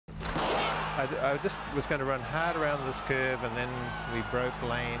I just was going to run hard around this curve, and then we broke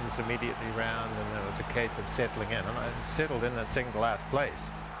lanes immediately round, and it was a case of settling in, and I settled in at second to last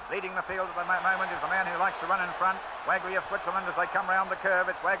place. Leading the field at the moment is the man who likes to run in front, Wagley of Switzerland. As they come round the curve,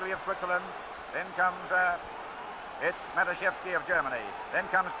 it's Wagley of Switzerland. Then comes it's Matuszewski of Germany. Then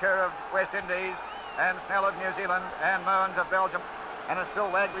comes Kerr of West Indies, and Snell of New Zealand, and Moens of Belgium. And it's still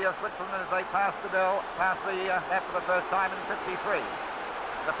Wagley of Switzerland as they pass the lap for the first time in 53.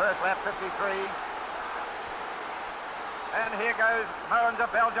 The first lap, 53. And here goes Moens of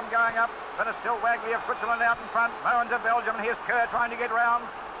Belgium going up, but it's still Wagley of Switzerland out in front. Moens of Belgium, and here's Kerr trying to get round.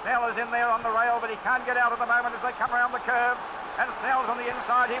 Snell is in there on the rail, but he can't get out at the moment as they come around the curve. And Snell's on the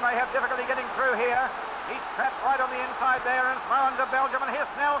inside. He may have difficulty getting through here. He's trapped right on the inside there, and it's Moens of Belgium, and here's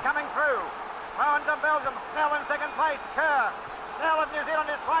Snell coming through. Moens of Belgium, Snell in second place. Kerr. Snell of New Zealand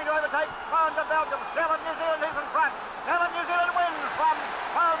is trying to overtake Moens of Belgium. Snell of New Zealand is in front. Snell of New Zealand wins from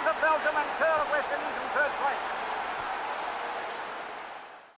Moens of Belgium, and Kerr of West Indies in third